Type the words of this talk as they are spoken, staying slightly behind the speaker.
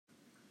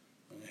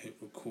hit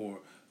record.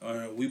 All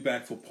right, we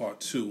back for part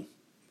 2.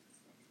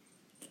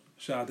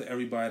 Shout out to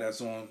everybody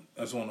that's on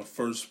the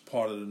first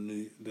part of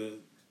the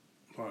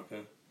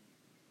podcast.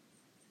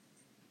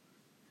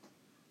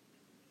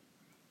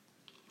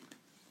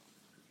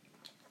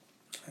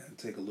 I had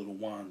to take a little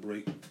wine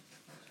break.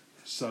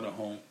 Sutter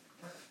home.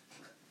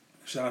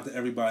 Shout out to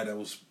everybody that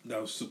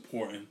was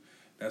supporting.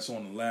 That's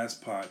on the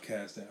last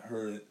podcast that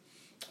heard it.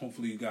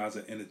 Hopefully you guys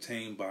are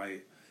entertained by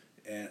it.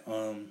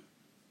 And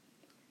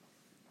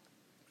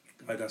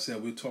like I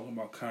said, we're talking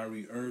about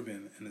Kyrie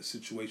Irving and the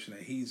situation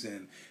that he's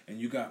in. And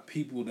you got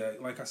people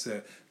that, like I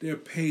said, they're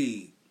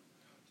paid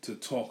to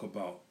talk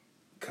about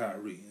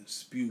Kyrie and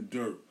spew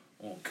dirt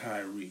on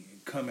Kyrie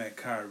and come at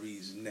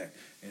Kyrie's neck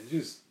and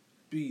just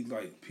be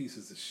like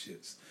pieces of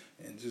shits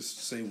and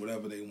just say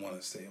whatever they want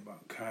to say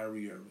about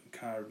Kyrie Irving.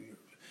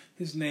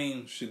 His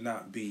name should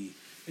not be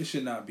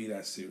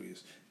that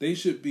serious. They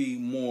should be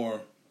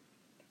more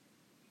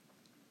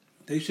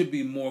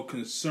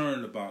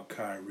concerned about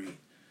Kyrie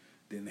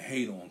than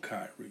hate on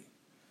Kyrie.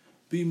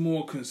 Be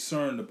more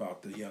concerned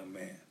about the young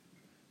man.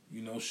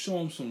 You know, show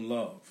him some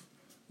love.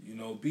 You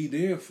know, be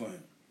there for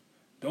him.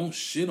 Don't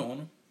shit on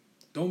him.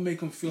 Don't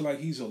make him feel like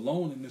he's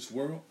alone in this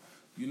world.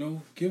 You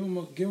know, give him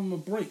a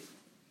break.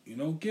 You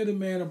know, give the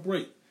man a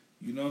break.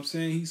 You know what I'm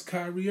saying? He's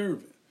Kyrie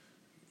Irving.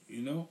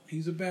 You know,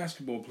 he's a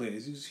basketball player.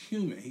 He's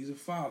human. He's a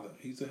father.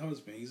 He's a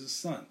husband. He's a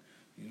son.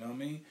 You know what I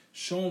mean?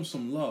 Show him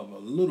some love, a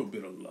little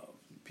bit of love.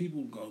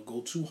 People gonna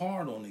go too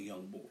hard on the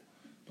young boy.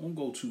 Don't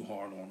go too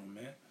hard on him,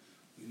 man.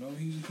 You know,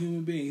 he's a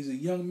human being. He's a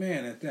young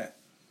man at that.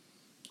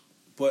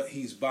 But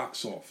he's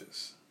box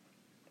office.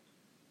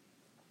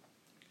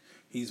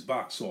 He's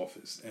box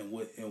office. And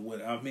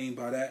what I mean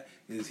by that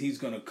is he's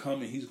gonna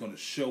come and he's gonna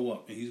show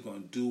up and he's gonna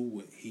do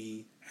what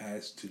he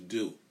has to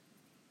do.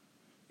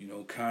 You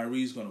know,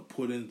 Kyrie's going to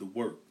put in the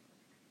work.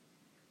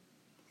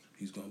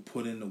 He's going to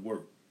put in the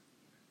work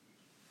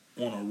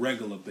on a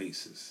regular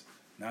basis.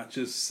 Not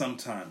just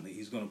sometimely.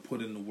 He's going to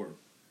put in the work.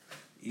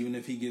 Even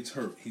if he gets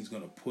hurt, he's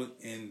going to put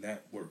in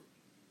that work.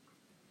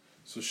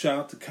 So shout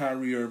out to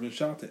Kyrie Irving.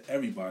 Shout out to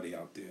everybody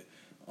out there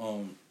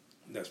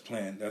that's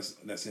playing,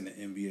 that's in the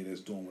NBA,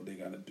 that's doing what they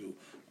got to do.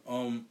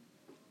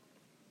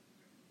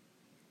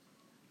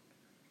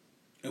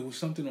 It was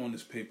something on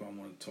this paper I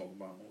wanted to talk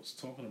about. I was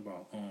talking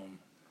about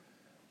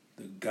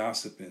the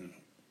Gossiping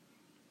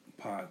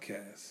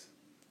podcast.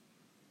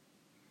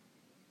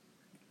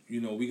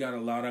 You know, we got a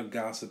lot of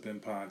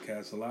gossiping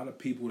podcasts, a lot of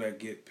people that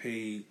get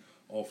paid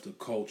off the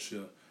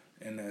culture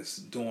and that's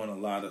doing a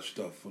lot of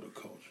stuff for the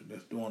culture.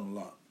 That's doing a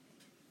lot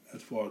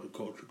as far as the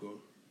culture goes.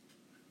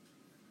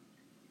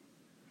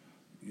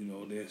 You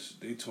know,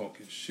 they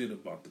talking shit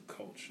about the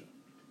culture.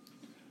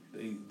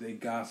 They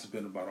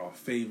gossiping about our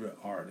favorite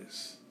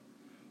artists,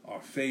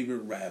 our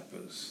favorite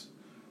rappers.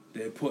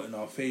 They're putting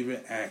our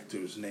favorite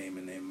actors' name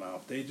in their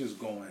mouth. They just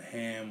going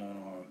ham on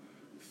our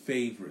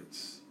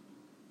favorites.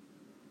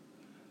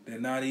 They're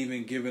not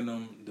even giving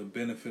them the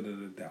benefit of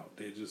the doubt.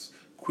 They're just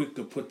quick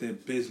to put their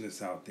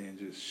business out there and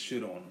just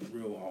shit on them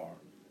real hard.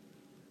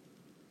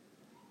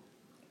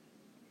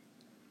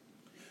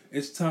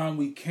 It's time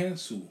we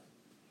cancel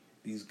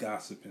these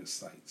gossiping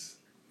sites.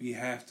 We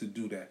have to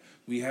do that.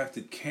 We have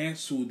to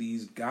cancel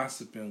these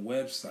gossiping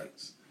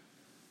websites.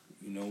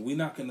 You know, we're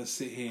not going to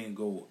sit here and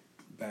go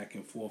back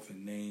and forth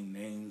and name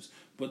names.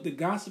 But the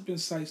gossiping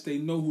sites, they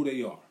know who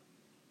they are.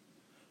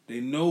 They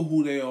know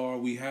who they are.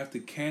 We have to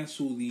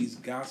cancel these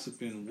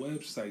gossiping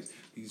websites,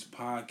 these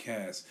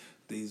podcasts,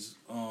 these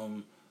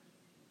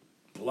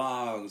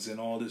blogs and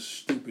all this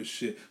stupid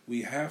shit.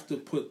 We have to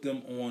put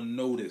them on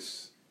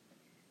notice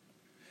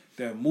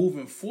that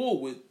moving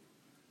forward,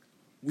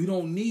 we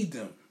don't need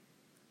them.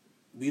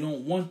 We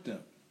don't want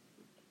them.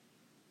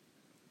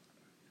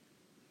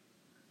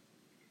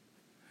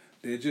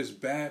 They're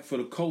just bad for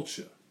the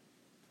culture.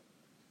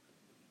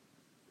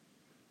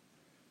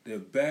 They're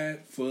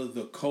bad for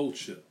the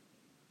culture.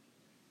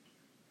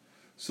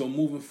 So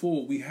moving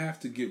forward, we have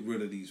to get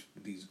rid of these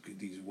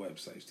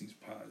websites,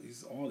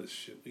 all this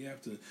shit. We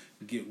have to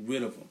get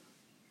rid of them.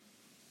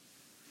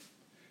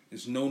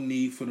 There's no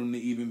need for them to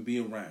even be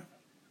around.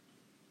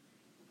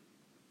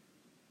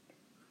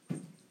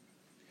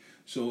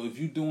 So if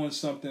you're doing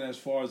something as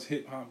far as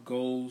hip-hop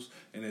goes,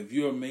 and if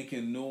you're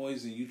making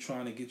noise and you're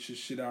trying to get your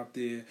shit out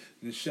there,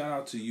 then shout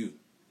out to you.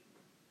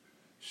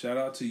 Shout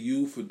out to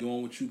you for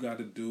doing what you got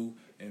to do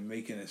and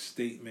making a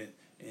statement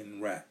in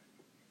rap,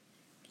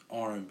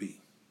 R&B,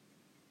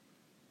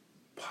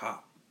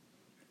 pop,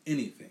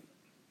 anything,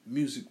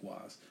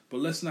 music-wise.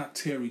 But let's not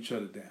tear each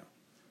other down.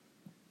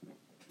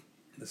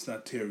 Let's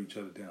not tear each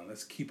other down.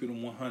 Let's keep it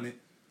on 100.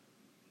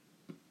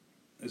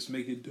 Let's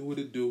make it do what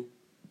it do.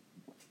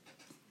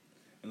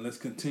 And let's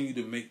continue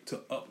to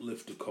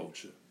uplift the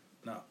culture,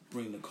 not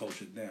bring the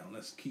culture down.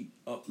 Let's keep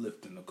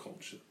uplifting the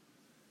culture,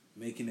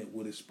 making it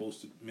what it's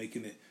supposed to,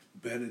 making it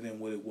better than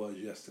what it was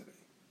yesterday.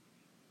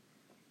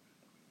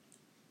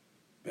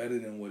 Better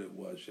than what it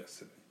was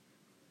yesterday.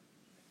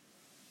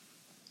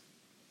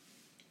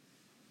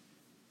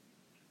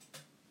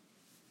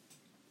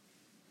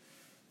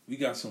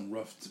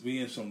 we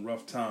in some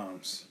rough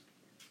times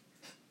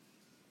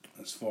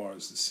as far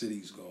as the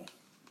cities go.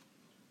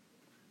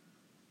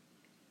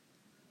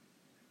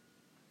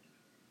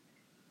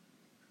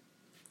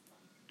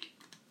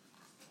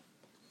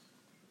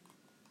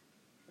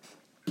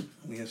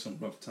 We have some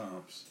rough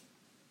times.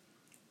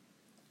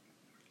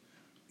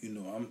 You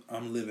know, I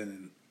live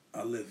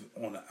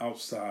on the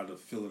outside of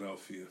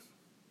Philadelphia.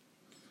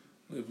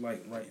 I live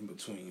like right in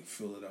between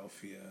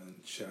Philadelphia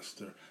and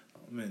Chester.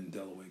 I'm in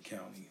Delaware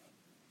County.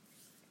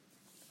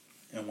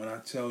 And when I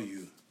tell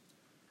you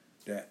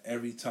that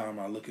every time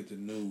I look at the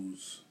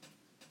news,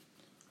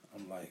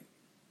 I'm like,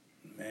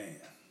 man,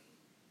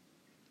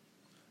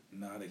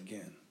 not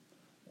again.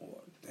 Or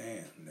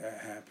damn, that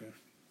happened.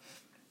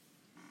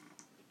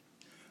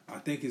 I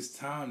think it's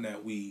time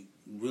that we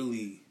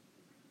really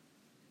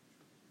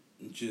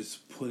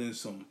just put in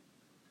some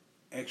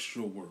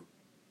extra work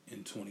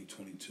in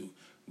 2022.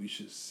 We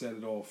should set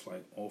it off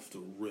like off the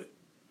rip.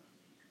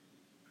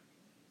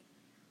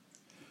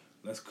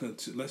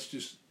 Let's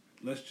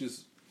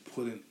just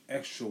put in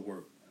extra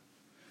work,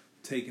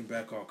 taking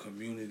back our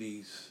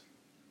communities,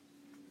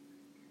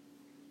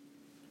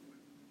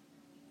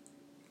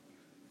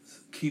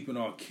 keeping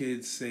our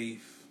kids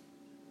safe.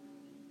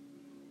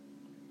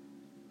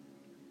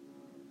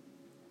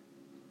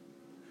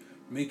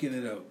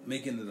 Making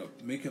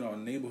our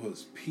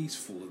neighborhoods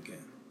peaceful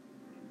again.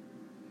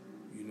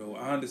 You know,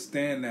 I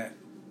understand that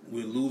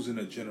we're losing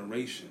a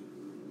generation.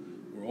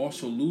 We're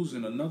also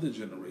losing another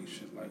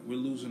generation. Like, we're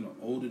losing an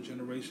older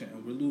generation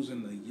and we're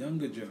losing a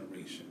younger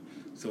generation.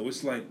 So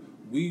it's like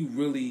we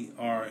really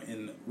are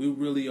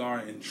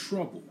in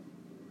trouble.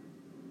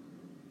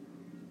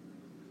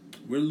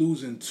 We're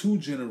losing two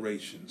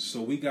generations.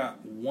 So we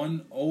got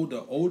one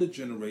older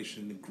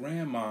generation, the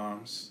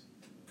grandmoms,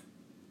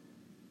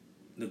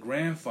 the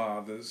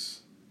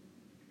grandfathers,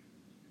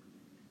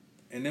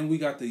 and then we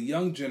got the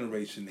young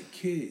generation, the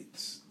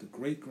kids, the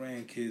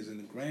great-grandkids and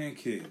the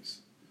grandkids.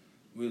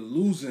 We're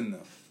losing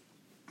them.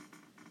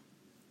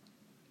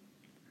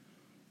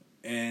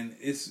 And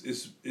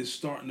it's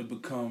starting to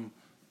become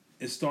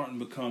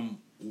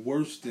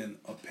worse than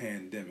a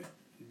pandemic.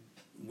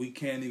 We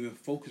can't even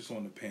focus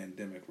on the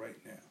pandemic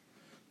right now.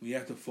 We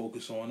have to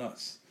focus on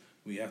us.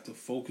 We have to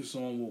focus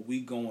on what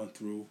we're going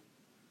through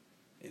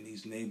in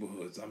these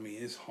neighborhoods. I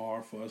mean, it's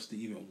hard for us to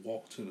even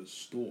walk to the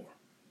store.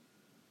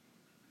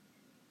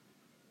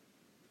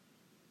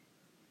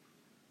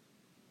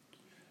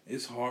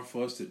 It's hard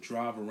for us to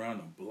drive around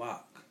a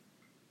block.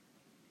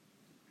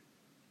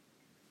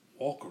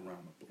 Walk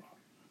around a block.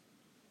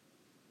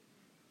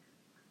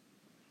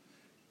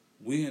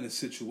 We're in a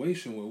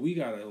situation where we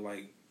gotta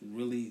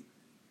really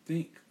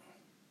think,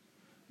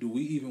 do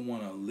we even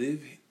want to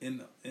live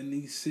in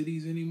these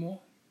cities anymore?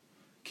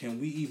 Can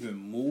we even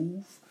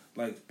move?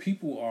 Like,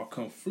 people are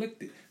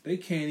conflicted. They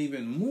can't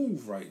even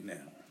move right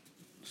now.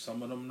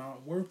 Some of them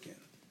not working.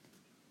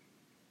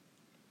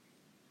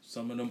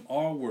 Some of them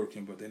are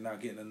working, but they're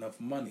not getting enough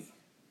money.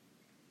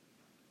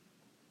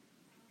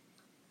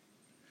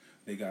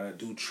 They got to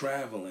do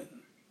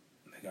traveling.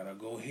 They got to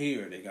go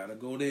here. They got to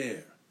go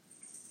there.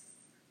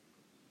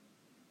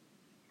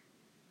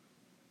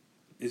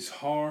 It's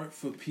hard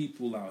for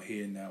people out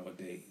here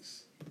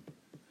nowadays.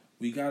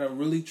 We got to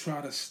really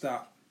try to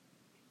stop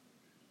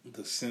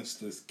the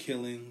senseless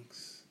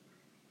killings.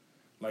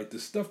 Like, the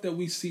stuff that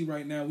we see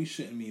right now, we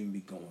shouldn't even be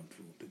going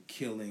through. The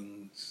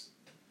killings,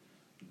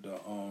 the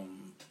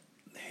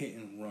hit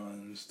and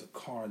runs, the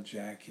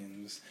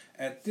carjackings.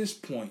 At this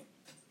point,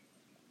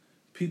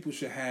 people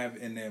should have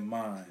in their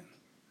mind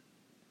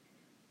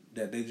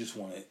that they just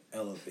want to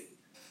elevate.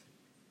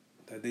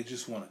 That they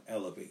just want to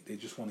elevate. They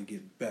just want to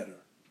get better.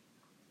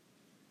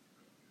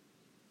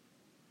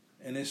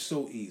 And it's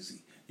so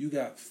easy. You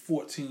got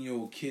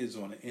 14-year-old kids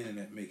on the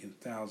internet making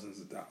thousands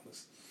of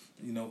dollars.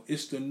 You know,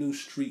 it's the new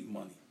street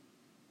money.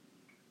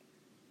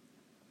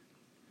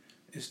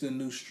 It's the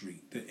new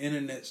street. The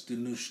internet's the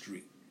new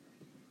street.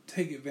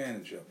 Take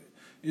advantage of it.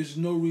 There's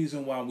no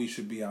reason why we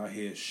should be out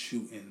here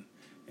shooting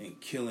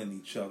and killing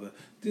each other.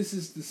 This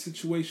is the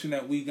situation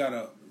that we're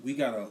gonna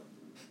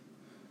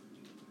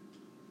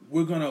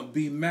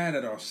be mad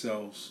at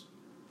ourselves.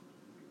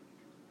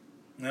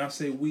 And I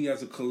say we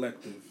as a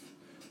collective.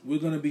 We're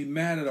going to be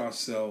mad at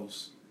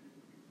ourselves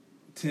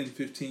 10,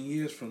 15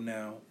 years from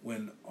now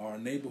when our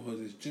neighborhood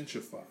is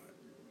gentrified.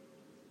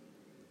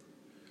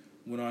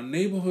 When our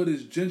neighborhood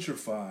is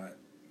gentrified,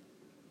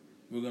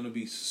 we're going to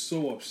be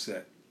so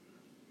upset.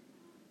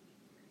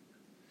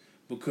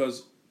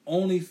 Because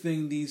only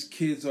thing these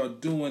kids are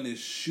doing is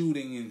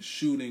shooting and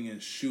shooting and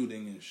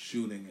shooting and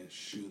shooting and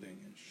shooting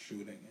and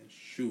shooting and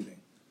shooting.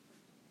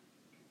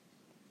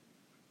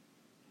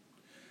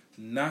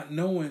 Not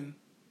knowing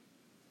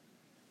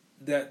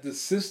that the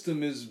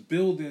system is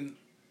building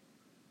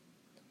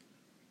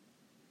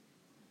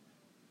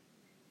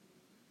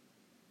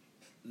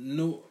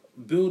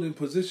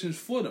positions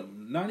for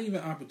them. Not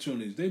even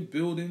opportunities. They're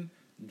building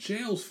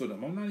jails for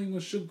them. I'm not even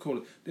going to sugarcoat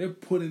it. They're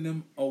putting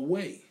them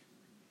away.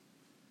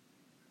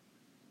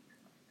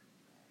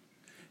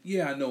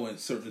 Yeah, I know in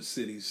certain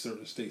cities,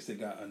 certain states, they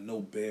got a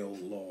no bail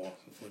law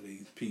where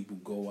these people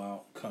go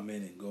out, come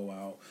in and go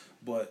out.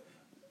 But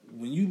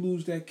when you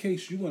lose that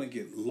case, you're going to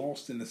get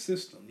lost in the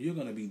system. You're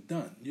going to be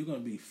done. You're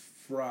going to be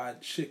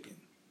fried chicken.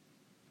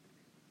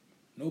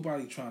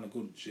 Nobody trying to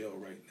go to jail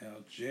right now.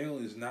 Jail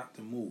is not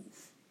the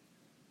move.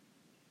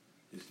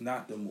 It's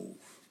not the move.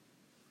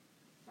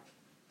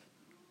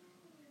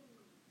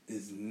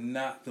 It's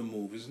not the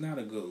move. It's not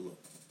a good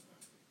look.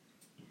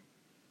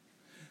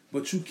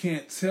 But you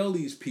can't tell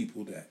these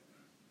people that.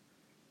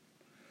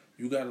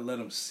 You got to let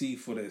them see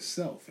for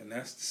themselves. And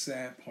that's the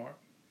sad part.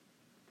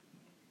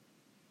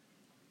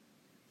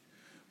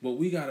 But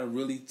we got to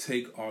really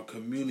take our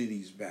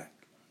communities back.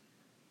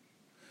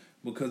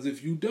 Because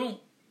if you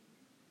don't,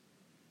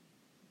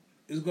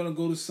 it's going to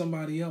go to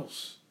somebody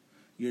else.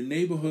 Your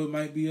neighborhood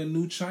might be a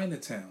new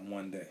Chinatown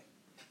one day.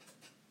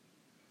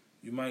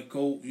 You might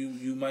go.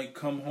 You might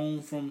come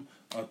home from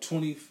a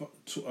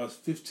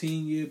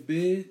 15-year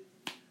bid,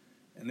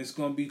 and it's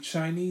gonna be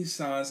Chinese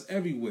signs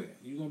everywhere.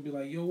 You're gonna be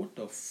like, yo, what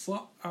the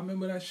fuck? I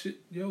remember that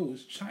shit. Yo,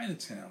 it's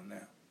Chinatown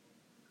now.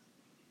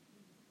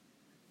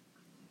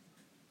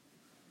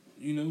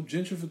 You know,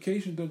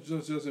 gentrification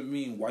doesn't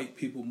mean white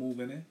people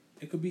moving in.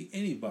 It could be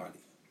anybody.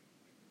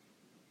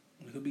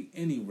 It could be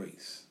any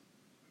race.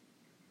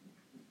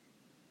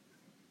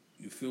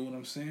 You feel what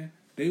I'm saying?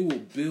 They will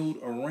build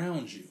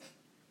around you.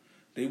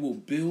 They will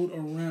build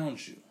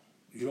around you.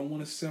 You don't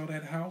want to sell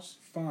that house?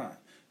 Fine.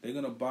 They're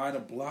going to buy the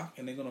block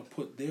and they're going to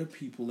put their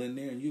people in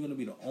there and you're going to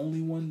be the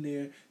only one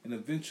there and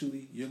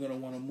eventually you're going to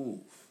want to move.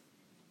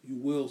 You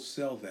will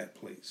sell that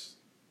place.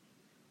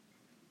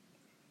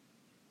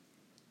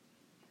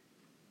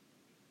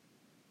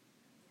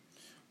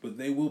 But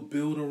they will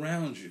build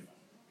around you.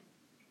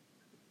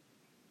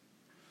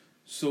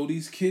 So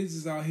these kids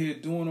is out here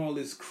doing all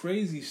this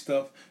crazy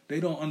stuff. They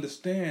don't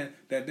understand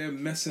that they're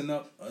messing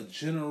up a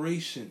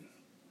generation.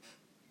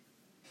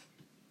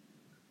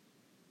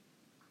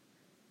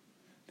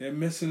 They're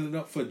messing it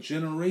up for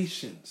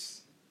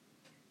generations.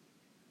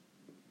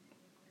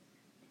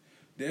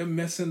 They're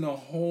messing the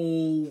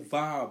whole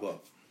vibe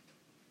up.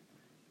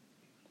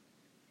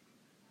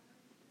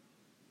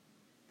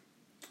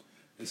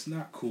 It's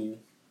not cool.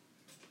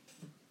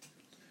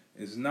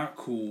 It's not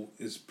cool.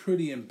 It's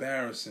pretty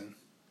embarrassing.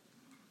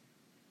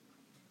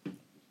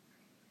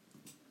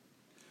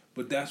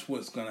 But that's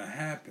what's going to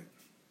happen.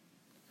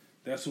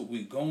 That's what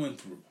we're going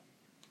through.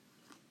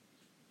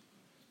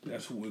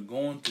 That's what we're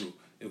going through.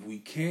 If we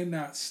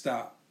cannot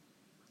stop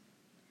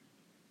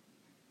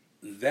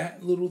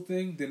that little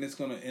thing, then it's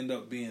going to end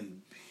up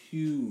being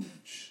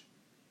huge.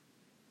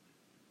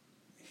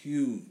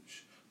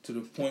 Huge. To the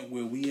point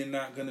where we are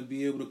not going to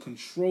be able to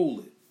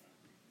control it.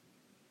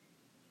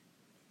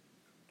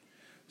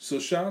 So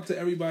shout out to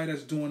everybody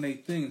that's doing their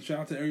thing. Shout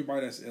out to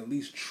everybody that's at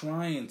least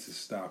trying to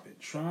stop it,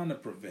 trying to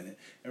prevent it.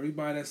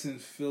 Everybody that's in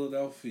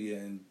Philadelphia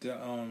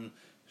and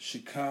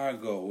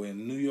Chicago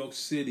and New York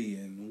City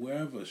and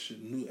wherever,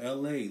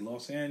 LA,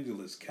 Los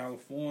Angeles,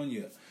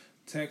 California,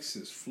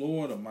 Texas,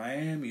 Florida,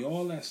 Miami,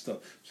 all that stuff.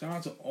 Shout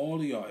out to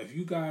all of y'all. If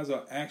you guys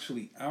are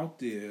actually out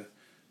there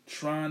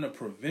trying to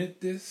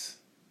prevent this,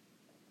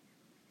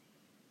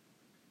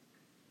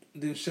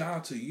 then shout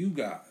out to you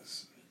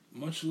guys.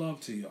 Much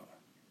love to y'all.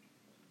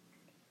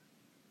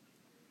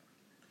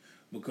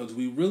 Because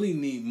we really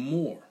need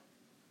more.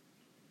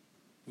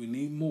 We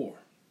need more.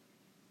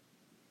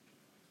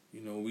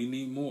 You know, we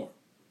need more.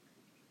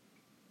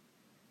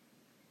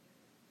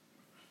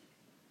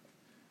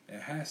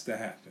 It has to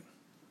happen.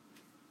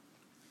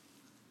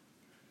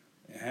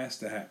 It has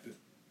to happen.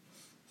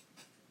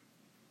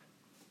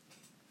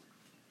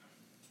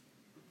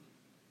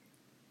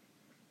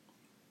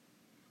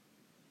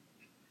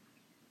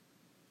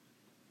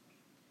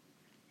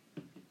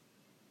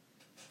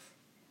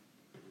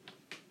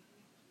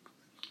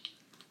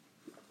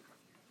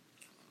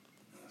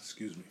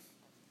 Excuse me.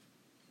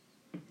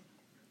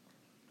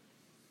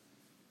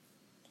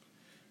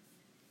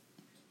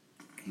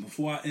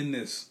 Before I end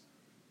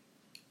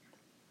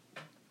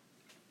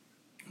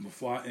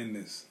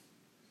this,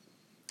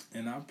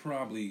 and I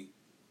probably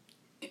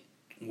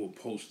will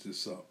post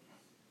this up.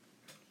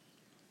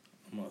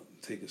 I'm going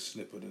to take a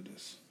snippet of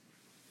this.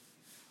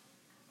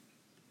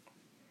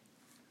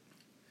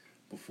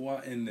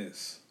 Before I end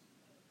this,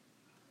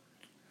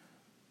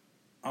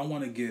 I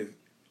want to give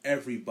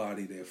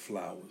everybody their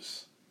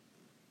flowers.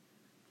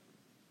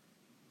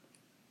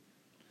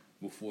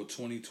 Before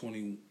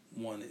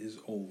 2021 is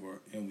over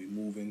and we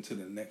move into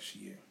the next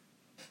year.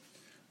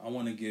 I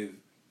want to give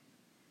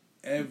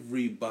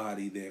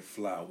everybody their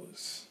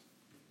flowers.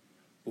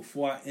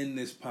 Before I end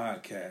this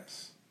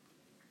podcast,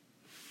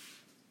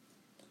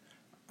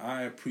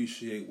 I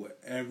appreciate what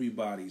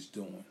everybody's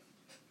doing.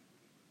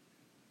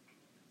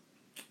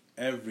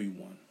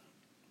 Everyone.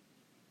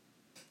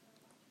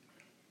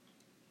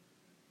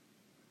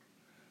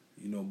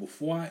 You know,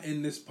 before I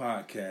end this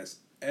podcast,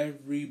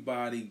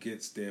 everybody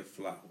gets their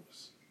flowers.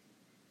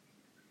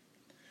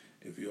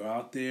 If you're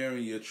out there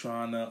and you're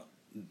trying to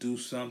do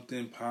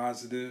something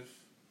positive,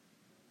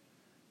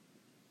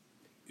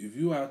 If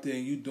you out there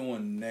and you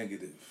doing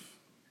negative,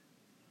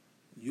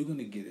 you're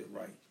gonna get it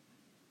right.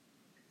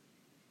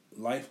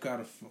 Life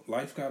got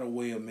a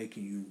way of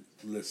making you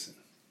listen.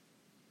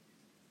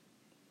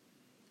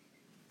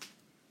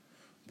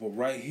 But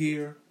right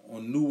here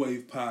on New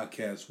Wave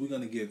Podcast, we're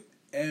gonna give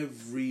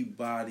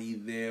everybody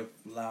their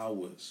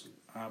flowers.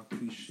 I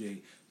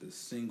appreciate the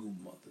single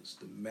mothers,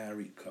 the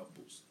married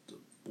couples, the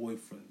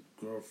boyfriends,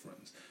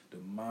 girlfriends, the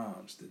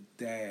moms, the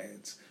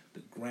dads,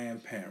 the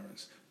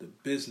grandparents, the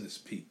business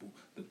people,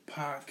 the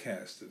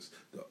podcasters,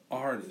 the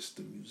artists,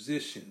 the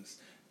musicians,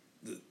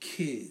 the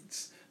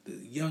kids, the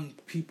young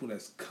people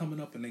that's coming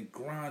up and they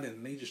grinding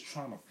and they just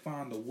trying to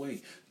find a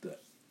way. The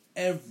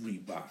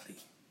everybody.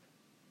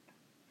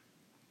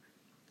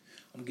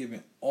 I'm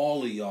giving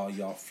all of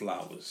y'all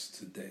flowers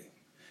today.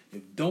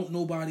 If don't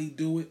nobody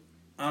do it,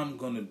 I'm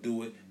going to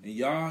do it. And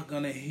y'all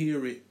going to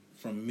hear it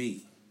from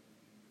me.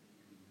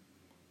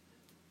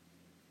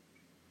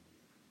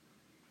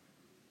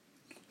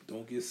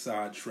 Don't get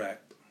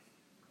sidetracked.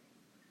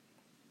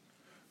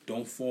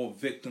 Don't fall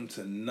victim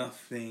to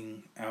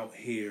nothing out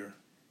here.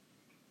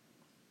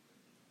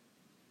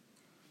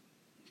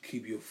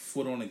 Keep your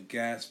foot on the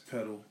gas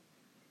pedal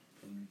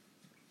and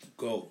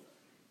go.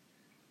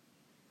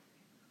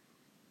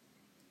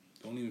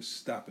 Don't even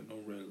stop at no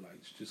red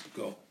lights. Just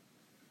go.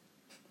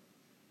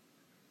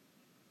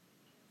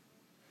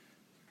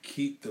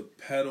 Keep the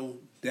pedal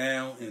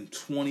down in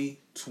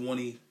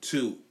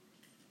 2022.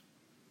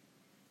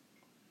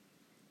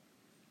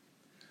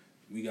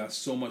 We got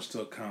so much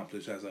to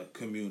accomplish as a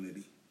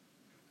community.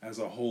 As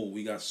a whole,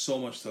 we got so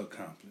much to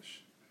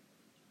accomplish.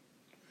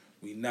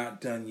 We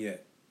not done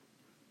yet.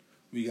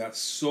 We got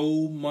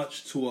so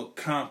much to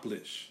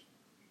accomplish.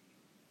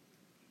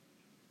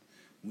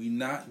 We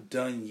not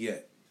done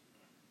yet.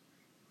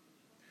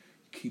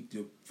 Keep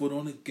your foot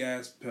on the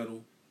gas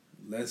pedal.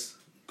 Let's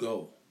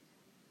go.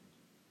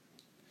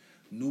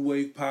 New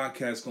Wave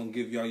Podcast gonna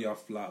give y'all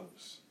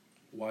flowers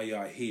while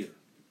y'all here.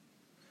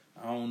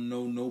 I don't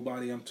know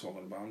nobody I'm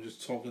talking about. I'm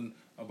just talking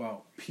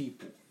about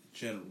people in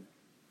general.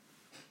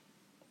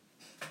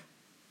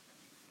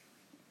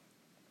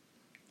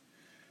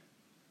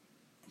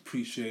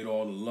 Appreciate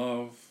all the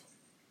love,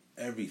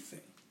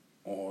 everything,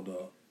 all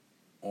the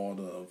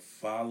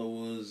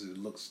followers. It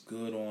looks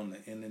good on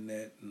the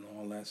internet and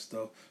all that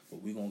stuff.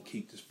 But we're gonna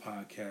keep this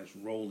podcast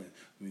rolling.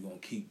 We're gonna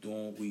keep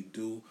doing what we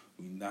do.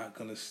 We're not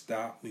gonna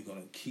stop. We're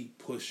gonna keep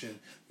pushing.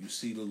 You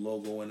see the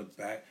logo in the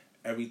back.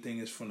 Everything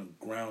is from the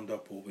ground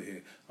up over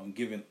here. I'm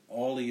giving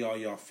all of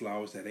y'all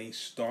flowers that ain't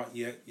start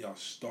yet. Y'all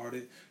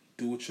started.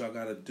 Do what y'all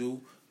gotta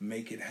do.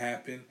 Make it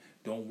happen.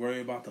 Don't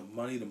worry about the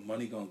money. The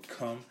money gonna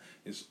come.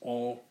 It's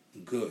all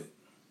good.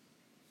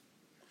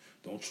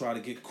 Don't try to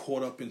get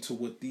caught up into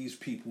what these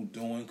people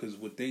doing, because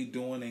what they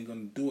doing ain't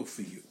gonna do it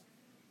for you.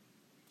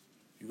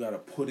 You gotta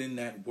put in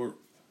that work.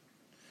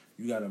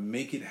 You gotta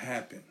make it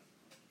happen.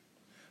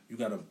 You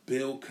gotta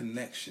build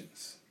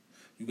connections.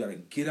 You got to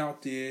get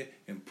out there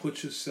and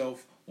put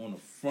yourself on the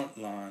front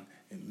line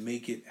and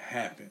make it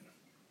happen.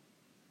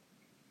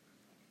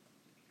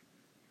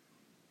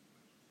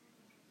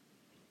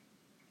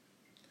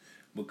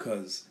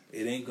 Because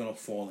it ain't going to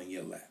fall in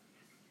your lap.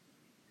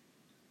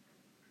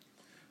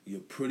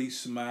 Your pretty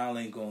smile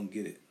ain't going to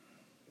get it.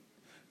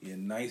 Your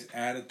nice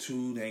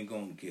attitude ain't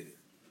going to get it.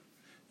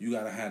 You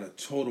got to have a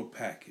total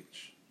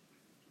package.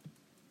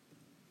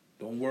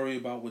 Don't worry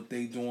about what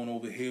they doing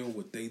over here or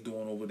what they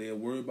doing over there.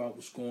 Worry about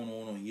what's going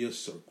on your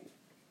circle.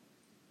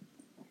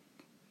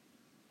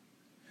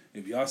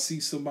 If y'all see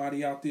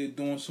somebody out there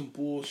doing some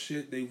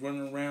bullshit, they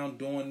running around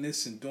doing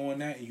this and doing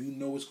that, and you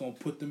know it's going to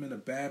put them in a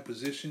bad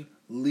position,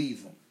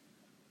 leave them.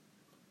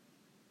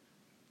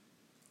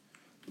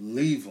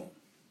 Leave them.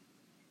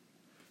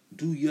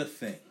 Do your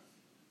thing.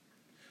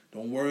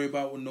 Don't worry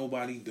about what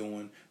nobody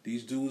doing.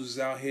 These dudes is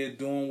out here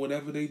doing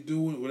whatever they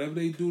do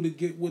to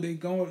get where they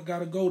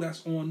gotta go,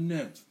 that's on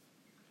them.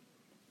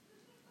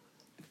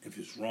 If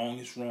it's wrong,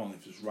 it's wrong.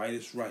 If it's right,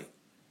 it's right.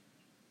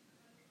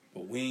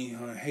 But we ain't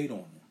gonna hate on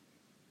them.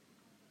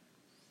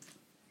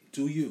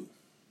 Do you?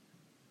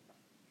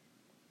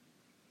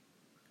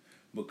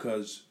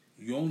 Because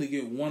you only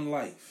get one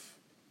life.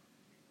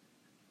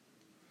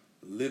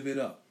 Live it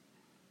up.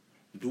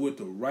 Do it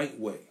the right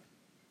way.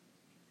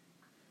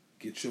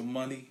 Get your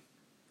money,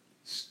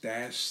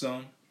 stash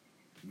some,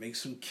 make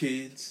some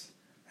kids,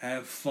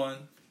 have fun,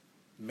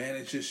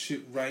 manage your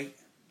shit right,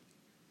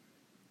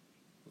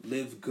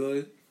 live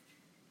good.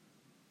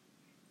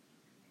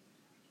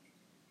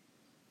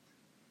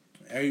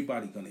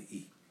 Everybody gonna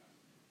eat.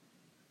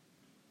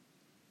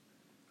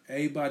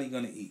 Everybody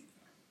gonna eat.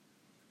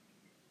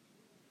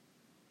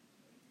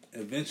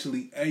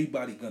 Eventually,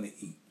 everybody gonna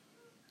eat.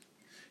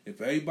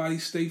 If everybody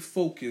stay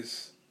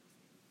focused,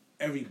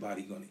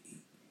 everybody gonna eat.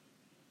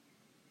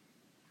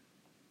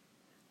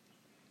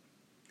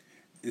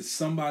 It's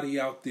somebody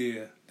out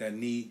there that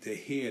need to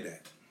hear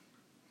that.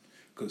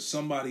 Because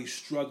somebody's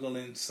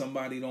struggling,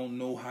 somebody don't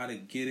know how to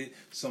get it,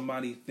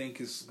 somebody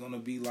think it's going to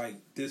be like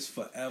this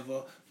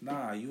forever.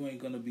 Nah, you ain't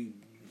going to be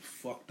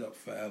fucked up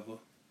forever.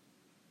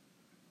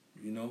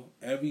 You know,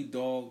 every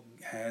dog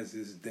has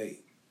his day.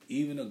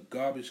 Even a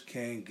garbage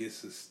can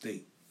gets a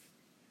steak.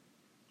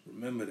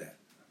 Remember that.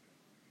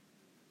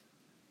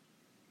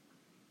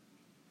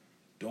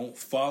 Don't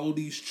follow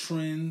these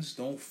trends.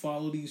 Don't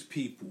follow these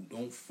people.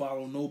 Don't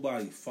follow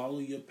nobody. Follow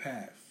your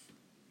path.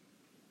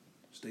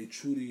 Stay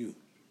true to you.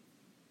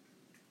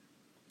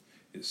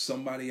 There's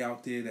somebody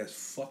out there that's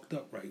fucked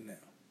up right now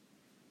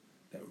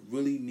that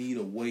really need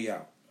a way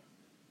out.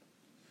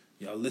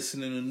 Y'all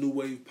listening to New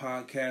Wave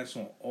Podcast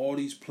on all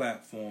these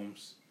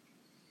platforms.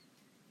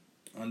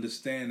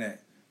 Understand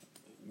that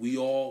we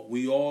all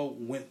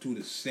went through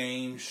the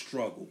same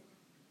struggle.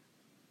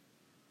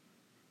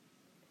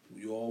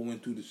 We all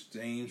went through the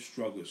same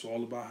struggle. It's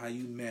all about how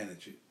you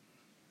manage it.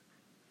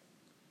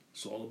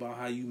 It's all about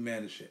how you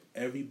manage it.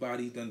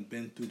 Everybody done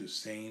been through the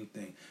same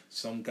thing.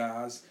 Some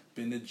guys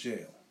been to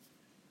jail.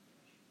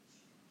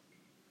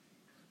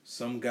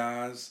 Some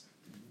guys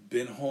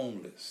been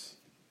homeless.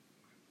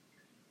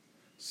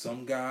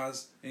 Some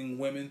guys and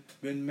women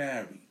been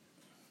married,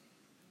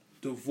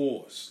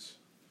 divorced,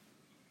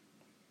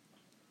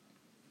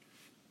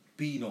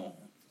 beat on,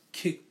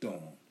 kicked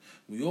on.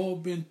 We all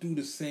been through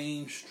the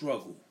same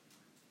struggle.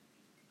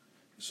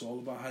 It's all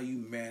about how you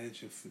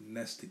manage and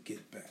finesse to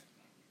get back.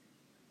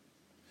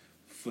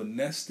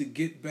 Finesse to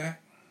get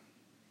back.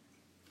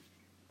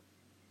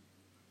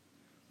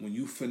 When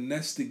you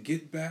finesse to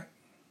get back,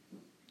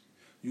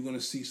 you're going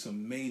to see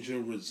some major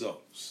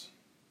results.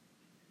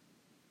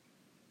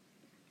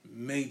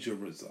 Major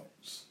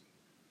results.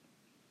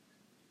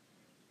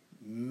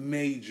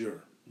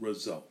 Major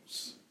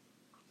results.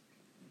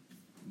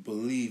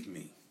 Believe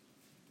me.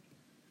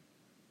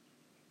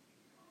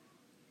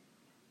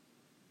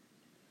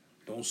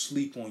 Don't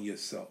sleep on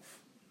yourself.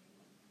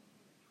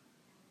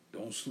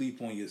 Don't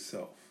sleep on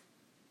yourself.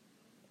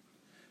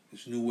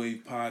 This New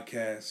Wave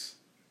Podcast.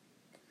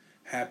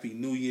 Happy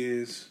New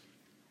Year's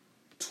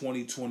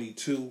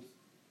 2022.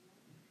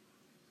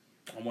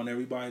 I want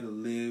everybody to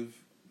live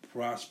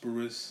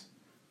prosperous,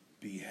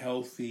 be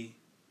healthy,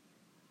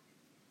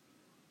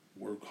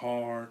 work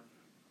hard,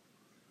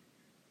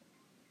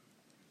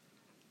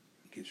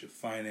 get your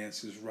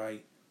finances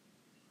right,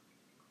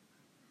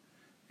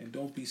 and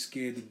don't be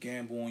scared to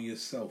gamble on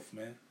yourself,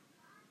 man.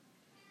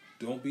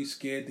 Don't be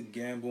scared to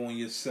gamble on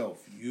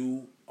yourself.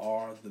 You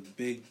are the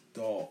big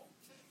dog.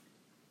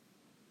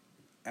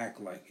 Act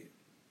like it.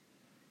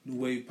 New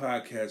Wave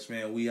Podcast,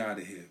 man. We out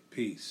of here.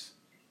 Peace.